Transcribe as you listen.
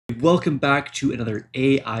Welcome back to another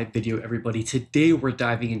AI video, everybody. Today we're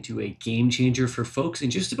diving into a game changer for folks in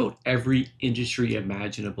just about every industry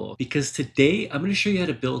imaginable. Because today I'm going to show you how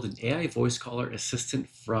to build an AI voice caller assistant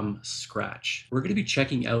from scratch. We're going to be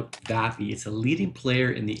checking out Vapi. It's a leading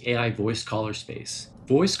player in the AI voice caller space.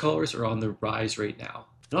 Voice callers are on the rise right now.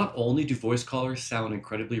 Not only do voice callers sound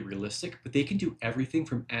incredibly realistic, but they can do everything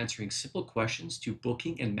from answering simple questions to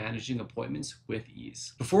booking and managing appointments with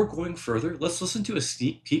ease. Before going further, let's listen to a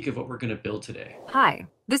sneak peek of what we're going to build today. Hi,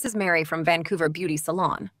 this is Mary from Vancouver Beauty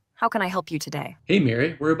Salon. How can I help you today? Hey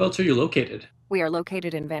Mary, whereabouts are you located? We are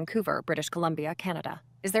located in Vancouver, British Columbia, Canada.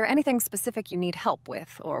 Is there anything specific you need help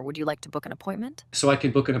with, or would you like to book an appointment? So I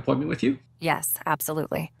can book an appointment with you? Yes,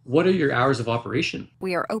 absolutely. What are your hours of operation?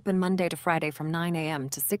 We are open Monday to Friday from 9 a.m.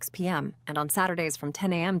 to 6 p.m. and on Saturdays from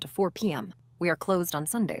 10 a.m. to 4 p.m. We are closed on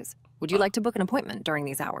Sundays. Would you like to book an appointment during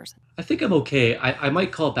these hours? I think I'm okay. I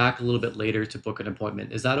might call back a little bit later to book an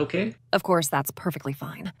appointment. Is that okay? Of course, that's perfectly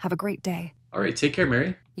fine. Have a great day. All right, take care,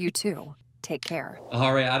 Mary. You too. Take care.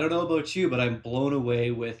 All right, I don't know about you, but I'm blown away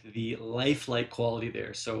with the lifelike quality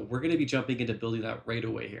there. So we're going to be jumping into building that right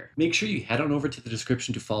away here. Make sure you head on over to the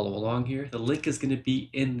description to follow along here. The link is going to be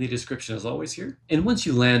in the description as always here. And once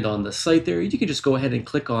you land on the site there, you can just go ahead and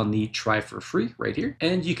click on the try for free right here.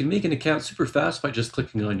 And you can make an account super fast by just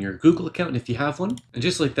clicking on your Google account if you have one. And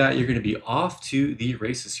just like that, you're going to be off to the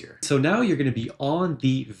races here. So now you're going to be on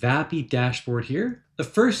the Vapi dashboard here. The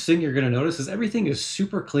first thing you're going to notice is everything is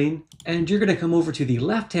super clean, and you're going to come over to the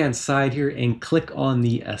left-hand side here and click on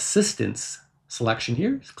the assistants selection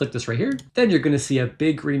here. Just click this right here. Then you're going to see a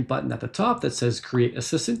big green button at the top that says create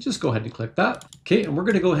assistant. Just go ahead and click that. Okay, and we're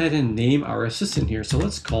going to go ahead and name our assistant here. So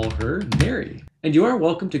let's call her Mary. And you are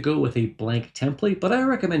welcome to go with a blank template, but I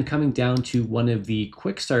recommend coming down to one of the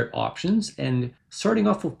quick start options and starting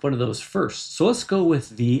off with one of those first. So let's go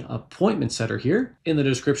with the appointment setter here. In the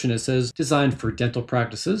description, it says designed for dental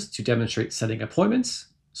practices to demonstrate setting appointments.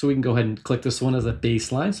 So we can go ahead and click this one as a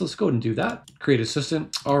baseline. So let's go ahead and do that. Create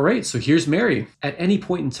assistant. All right, so here's Mary. At any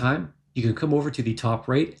point in time, you can come over to the top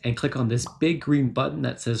right and click on this big green button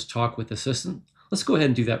that says talk with assistant. Let's go ahead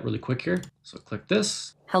and do that really quick here. So click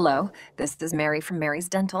this. Hello, this is Mary from Mary's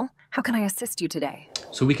Dental. How can I assist you today?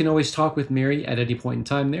 So we can always talk with Mary at any point in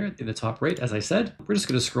time there in the top right, as I said. We're just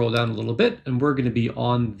going to scroll down a little bit and we're going to be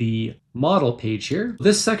on the model page here.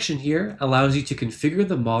 This section here allows you to configure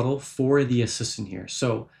the model for the assistant here.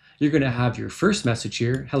 So you're going to have your first message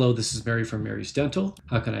here. Hello, this is Mary from Mary's Dental.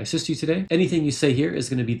 How can I assist you today? Anything you say here is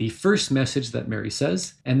going to be the first message that Mary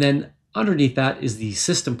says. And then underneath that is the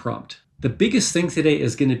system prompt. The biggest thing today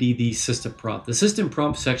is going to be the system prompt. The system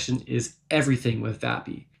prompt section is everything with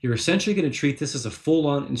Vapi. You're essentially going to treat this as a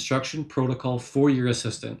full-on instruction protocol for your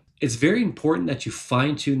assistant. It's very important that you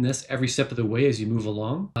fine-tune this every step of the way as you move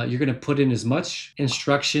along. You're going to put in as much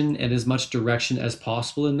instruction and as much direction as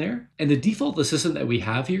possible in there. And the default assistant that we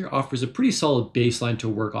have here offers a pretty solid baseline to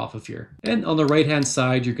work off of here. And on the right-hand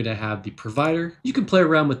side, you're going to have the provider. You can play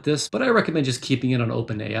around with this, but I recommend just keeping it on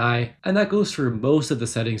OpenAI. And that goes for most of the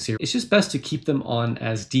settings here. It's just best to keep them on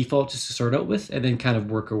as default just to start out with and then kind of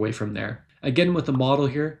work our way from there. Again, with the model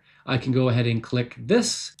here, I can go ahead and click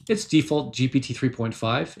this. It's default GPT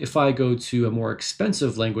 3.5. If I go to a more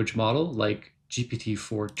expensive language model like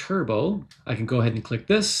GPT-4 Turbo, I can go ahead and click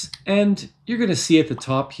this, and you're going to see at the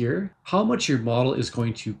top here how much your model is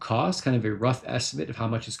going to cost, kind of a rough estimate of how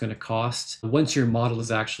much it's going to cost once your model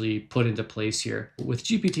is actually put into place here. With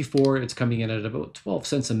GPT-4, it's coming in at about 12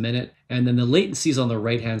 cents a minute, and then the latency is on the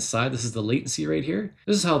right-hand side. This is the latency right here.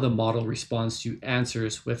 This is how the model responds to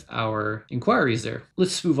answers with our inquiries there.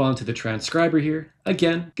 Let's move on to the transcriber here.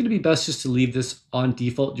 Again, going to be best just to leave this on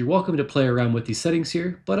default. You're welcome to play around with these settings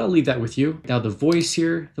here, but I'll leave that with you. Now the voice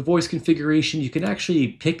here, the voice configuration, you can actually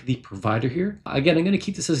pick the provider here. Again, I'm going to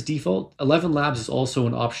keep this as default. 11 Labs is also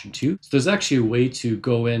an option too. So there's actually a way to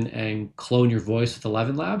go in and clone your voice with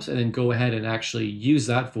 11 Labs and then go ahead and actually use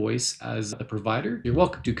that voice as a provider. You're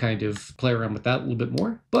welcome to kind of play around with that a little bit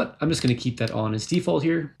more, but I'm just going to keep that on as default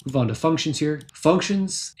here. Move on to functions here.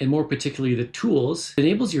 Functions, and more particularly the tools,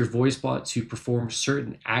 enables your voice bot to perform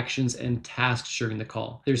certain actions and tasks during the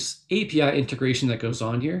call. There's API integration that goes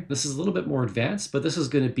on here. This is a little bit more advanced, but this is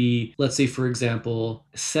going to be, let's say, for example,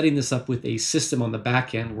 setting this up with with a system on the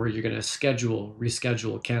back end where you're going to schedule,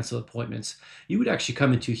 reschedule, cancel appointments, you would actually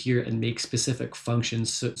come into here and make specific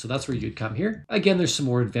functions. So that's where you'd come here. Again, there's some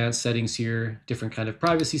more advanced settings here, different kind of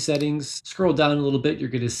privacy settings. Scroll down a little bit, you're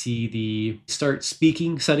going to see the start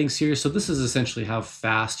speaking settings here. So this is essentially how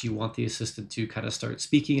fast you want the assistant to kind of start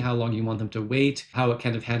speaking, how long you want them to wait, how it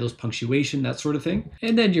kind of handles punctuation, that sort of thing.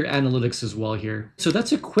 And then your analytics as well here. So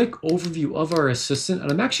that's a quick overview of our assistant.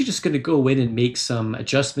 And I'm actually just going to go in and make some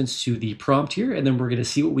adjustments to the prompt here, and then we're going to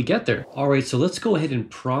see what we get there. All right, so let's go ahead and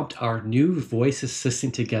prompt our new voice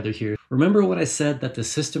assistant together here. Remember when I said that the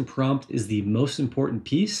system prompt is the most important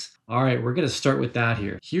piece? All right, we're going to start with that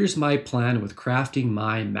here. Here's my plan with crafting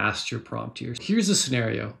my master prompt here. Here's a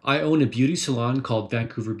scenario. I own a beauty salon called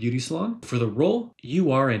Vancouver Beauty Salon. For the role,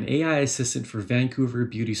 you are an AI assistant for Vancouver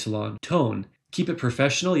Beauty Salon. Tone, keep it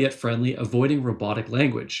professional yet friendly, avoiding robotic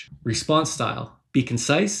language. Response style, be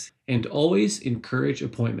concise and always encourage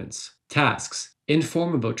appointments. Tasks,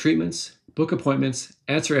 inform about treatments, book appointments,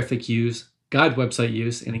 answer FAQs, guide website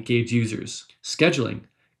use, and engage users. Scheduling,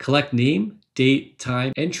 collect name, date,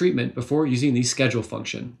 time, and treatment before using the schedule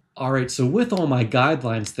function. All right, so with all my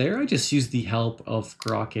guidelines there, I just used the help of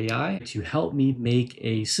Grok AI to help me make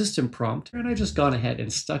a system prompt, and I just gone ahead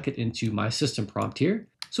and stuck it into my system prompt here.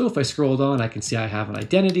 So if I scroll down, I can see I have an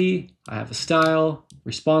identity, I have a style,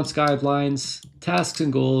 response guidelines, tasks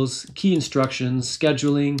and goals, key instructions,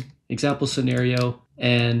 scheduling, example scenario,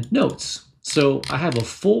 and notes. So I have a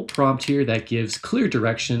full prompt here that gives clear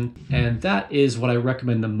direction, and that is what I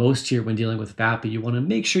recommend the most here when dealing with Vapi. You want to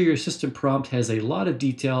make sure your system prompt has a lot of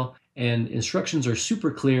detail and instructions are super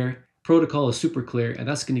clear, protocol is super clear, and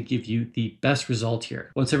that's going to give you the best result here.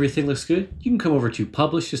 Once everything looks good, you can come over to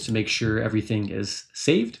publish just to make sure everything is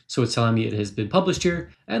saved. So it's telling me it has been published here,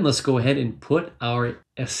 and let's go ahead and put our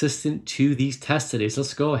assistant to these tests today. So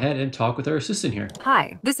let's go ahead and talk with our assistant here.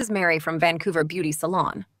 Hi, this is Mary from Vancouver Beauty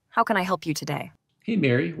Salon. How can I help you today? Hey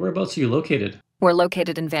Mary, whereabouts are you located? We're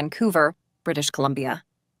located in Vancouver, British Columbia,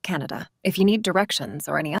 Canada. If you need directions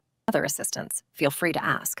or any other assistance, feel free to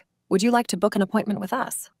ask. Would you like to book an appointment with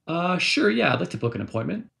us? Sure, yeah, I'd like to book an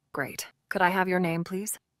appointment. Great. Could I have your name,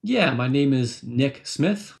 please? Yeah, my name is Nick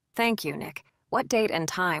Smith. Thank you, Nick. What date and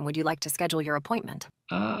time would you like to schedule your appointment?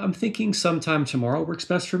 I'm thinking sometime tomorrow works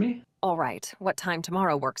best for me. All right. What time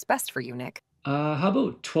tomorrow works best for you, Nick? How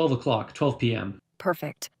about 12 o'clock, 12 p.m.?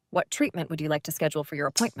 Perfect. What treatment would you like to schedule for your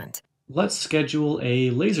appointment? Let's schedule a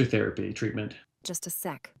laser therapy treatment. Just a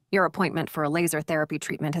sec. Your appointment for a laser therapy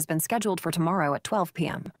treatment has been scheduled for tomorrow at 12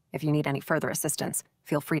 p.m. If you need any further assistance,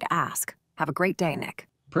 feel free to ask. Have a great day, Nick.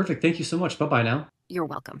 Perfect, thank you so much. Bye-bye now. You're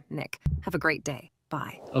welcome, Nick. Have a great day.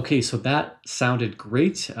 Bye. Okay, so that sounded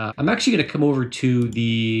great. I'm actually going to come over to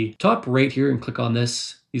the top right here and click on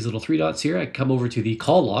these little three dots here. I come over to the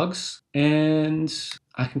call logs, and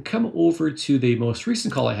I can come over to the most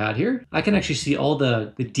recent call I had here. I can actually see all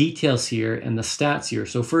the details here and the stats here.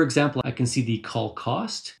 So for example, I can see the call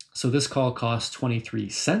cost. So this call costs 23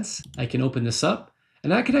 cents. I can open this up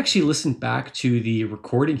and I can actually listen back to the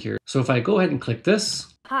recording here. So if I go ahead and click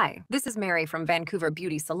this. Hi, this is Mary from Vancouver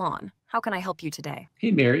Beauty Salon. How can I help you today?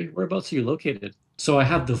 Hey Mary, whereabouts are you located? So I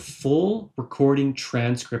have the full recording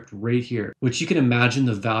transcript right here, which you can imagine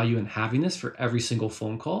the value in having this for every single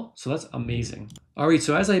phone call. So that's amazing. All right,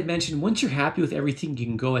 so as I mentioned, once you're happy with everything, you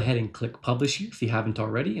can go ahead and click publish here if you haven't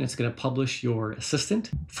already, and it's going to publish your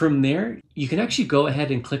assistant. From there, you can actually go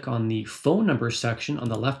ahead and click on the phone number section on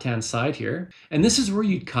the left-hand side here. And this is where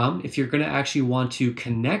you'd come if you're going to actually want to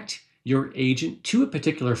connect your agent to a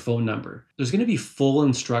particular phone number. There's going to be full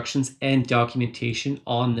instructions and documentation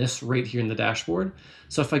on this right here in the dashboard.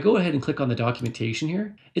 So if I go ahead and click on the documentation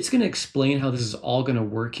here, it's going to explain how this is all going to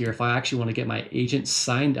work here if I actually want to get my agent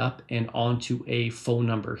signed up and onto a phone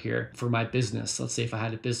number here for my business. Let's say if I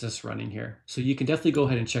had a business running here. So you can definitely go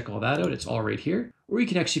ahead and check all that out. It's all right here. Or you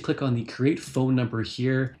can actually click on the create phone number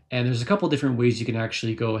here. And there's a couple different ways you can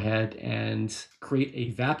actually go ahead and create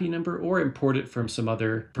a Vapi number or import it from some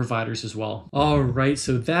other providers as well. All right,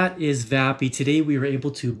 so that is Vapi. Today we were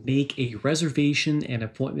able to make a reservation and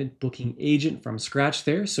appointment booking agent from scratch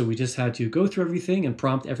there. So we just had to go through everything and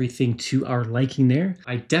prompt everything to our liking there.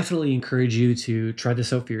 I definitely encourage you to try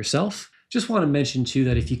this out for yourself. Just want to mention too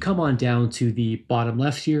that if you come on down to the bottom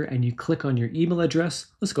left here and you click on your email address,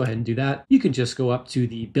 let's go ahead and do that. You can just go up to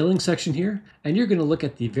the billing section here and you're going to look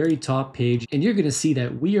at the very top page and you're going to see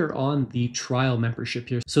that we are on the trial membership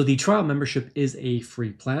here. So the trial membership is a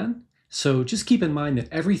free plan. So just keep in mind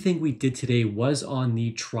that everything we did today was on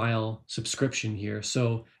the trial subscription here.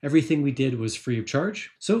 So everything we did was free of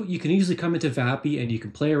charge. So you can easily come into Vapi and you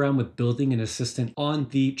can play around with building an assistant on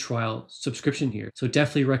the trial subscription here. So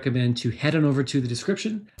definitely recommend to head on over to the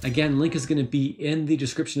description. Again, link is going to be in the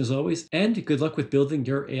description as always. And good luck with building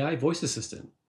your AI voice assistant.